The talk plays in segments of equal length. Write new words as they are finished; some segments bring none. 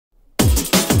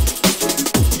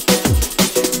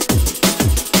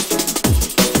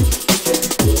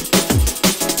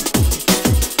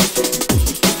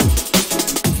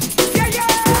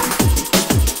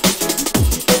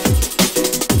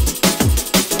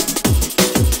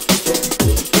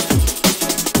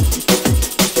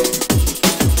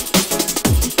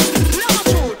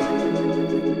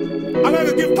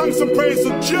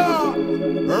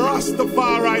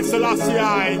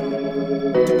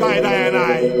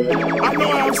I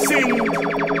know I've sinned,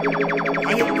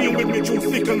 and you've been with me through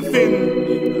thick and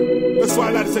thin. That's why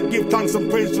I like to say give thanks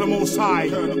and praise to the Most High.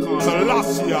 So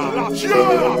last year,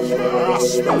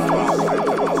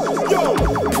 yo,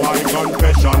 my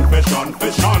confession,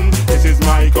 this is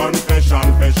my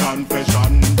confession, my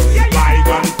confession,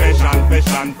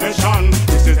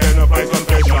 this is Enterprise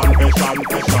confession.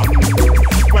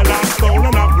 Well, I've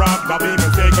stolen, I've robbed, I've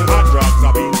even taken hot drugs,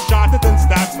 I've been shot and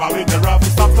stabbed, but with the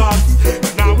roughest of thoughts.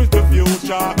 But now it's the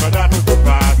future, but that was the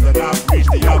past, and I've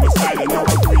reached the other side, and now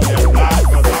I'm free at last,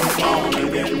 'cause I'm born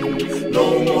again. No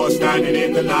more standing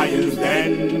in the lion's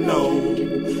den, no,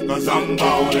 'cause I'm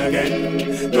born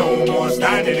again. No more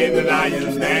standing in the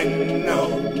lion's den, no.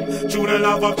 Through the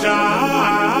love of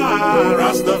Jah,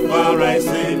 Rastafari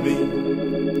save me.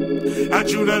 And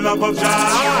through the love of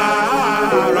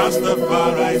Jah,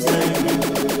 Rastafari save me.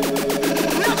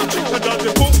 Judge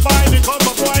the book by the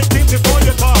cover, boy, think before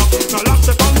you talk. Now locks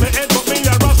it on my head, but me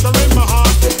a Rasta in my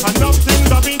heart. Enough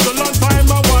things I've been to long time,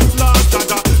 I was lost.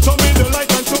 Jaja told me the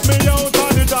light and took me out of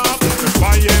the dark. That's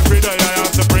why every day I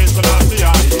have to praise for Lassie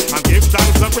and give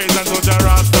thanks and praise unto the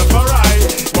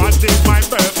Rastafari. What is my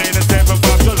birthday, the 7th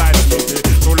of July?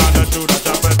 To London to the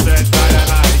top of the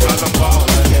night, 'cause I'm born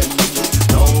again.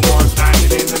 No more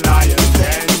standing in the lion's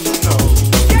den, no.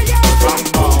 'Cause I'm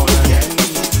born again.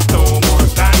 No more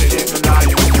standing in the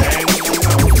lion's den,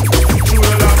 no. Through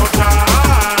the love of Jah,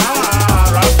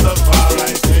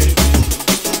 Rastafari save me.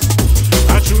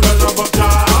 And through the love of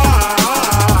Jah,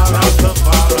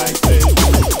 Rastafari save me.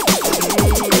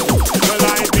 Well,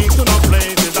 I've been to no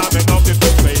places, I've been up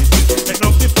different places, been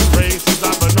up different races,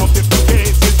 I've been up different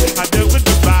cases. I deal with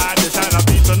the baddest and I've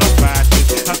beaten no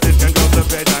fascists. I still can go to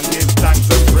bed and give thanks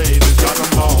and praises, 'cause I'm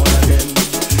born again.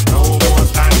 No more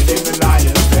standing in the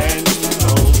lion's den,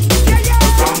 no.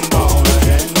 'Cause I'm born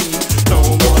again. No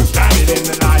more standing in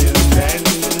the lion's den,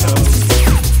 no.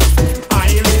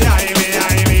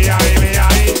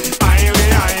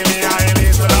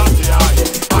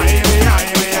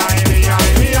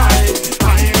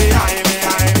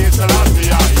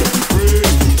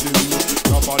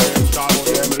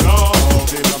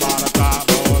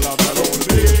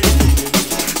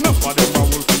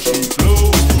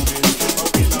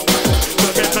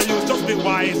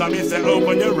 I mean, say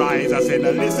open your eyes. I said, now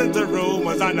listen to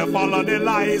rumors and follow the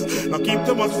lies. Now keep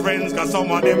too much friends, 'cause some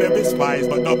of them may be spies,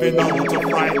 but don't be known to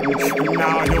frighten. And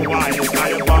now you're wise, now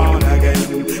you're born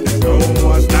again. There's no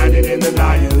more standing in the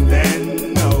lion's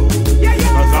den, no.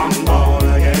 'Cause I'm born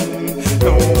again.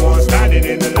 No more standing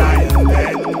in the lion's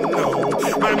den, no.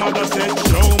 My mother said,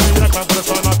 show me the cup of the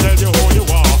sun, I'll tell